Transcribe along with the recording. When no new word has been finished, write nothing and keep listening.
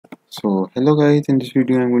Hello guys, in this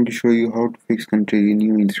video I'm going to show you how to fix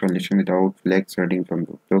continue installation without flag settings from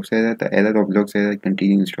Roblox. The error Roblox error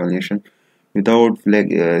continue installation without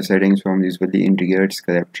flag settings from usually integrates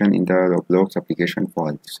corruption in the Roblox application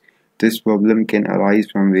files. This problem can arise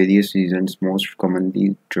from various reasons, most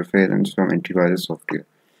commonly interference from antivirus software.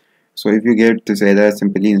 So if you get this error,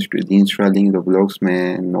 simply reinstalling Roblox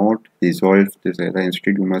may not resolve this error.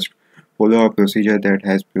 Instead, you must follow a procedure that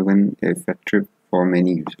has proven effective for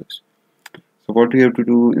many users. So what we have to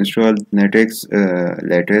do, install Netex's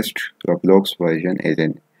latest Roblox version as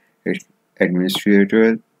an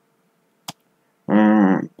administrator.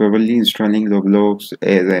 Probably installing Roblox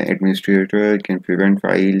as an administrator can prevent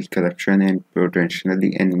file corruption and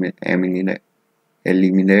potentially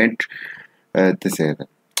eliminate this error.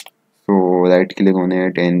 So right click on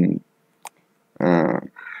it and uh,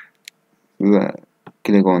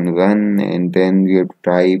 click on run, and then you have to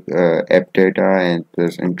type app data and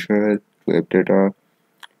press enter to app data.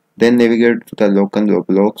 Then navigate to the local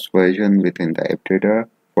Roblox version within the app data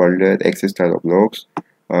folder. Access the Roblox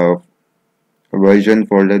version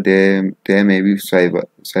folder. There may be several,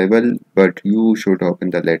 but you should open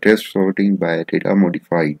the latest sorting by data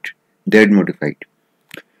modified.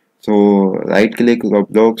 So right click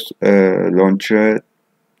Roblox launcher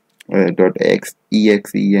 .exe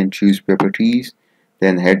and choose properties.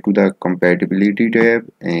 Then head to the compatibility tab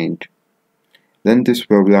and run this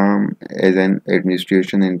program as an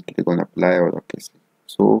administration and click on apply or OK.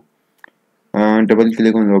 So double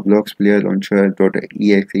click on Roblox player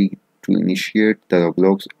launcher.exe to initiate the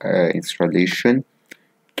Roblox installation.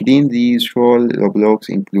 Clean the install Roblox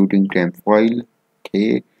including temp file.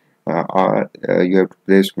 Okay, you have to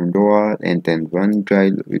press window R and then run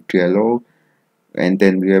dialog, and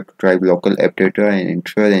then we have to try local app data and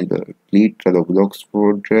enter and delete the Roblox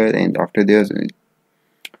folder. And after this,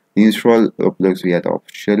 install Roblox via the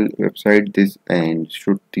official website.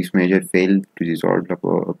 Should this measure fail to resolve the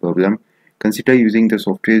problem, consider using the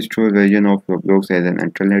software store version of Roblox as an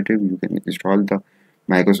alternative. You can install the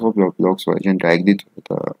Microsoft Roblox version directly to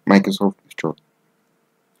the Microsoft Store.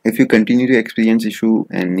 If you continue to experience issue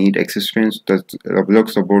and need assistance, the Roblox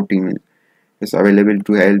support team is available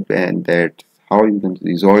to help, and that's how you can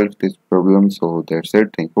resolve this problem. So that's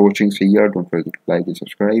it. Thanks for watching. See ya. Don't forget to like and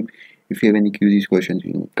subscribe. If you have any queries, questions,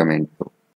 you can comment below.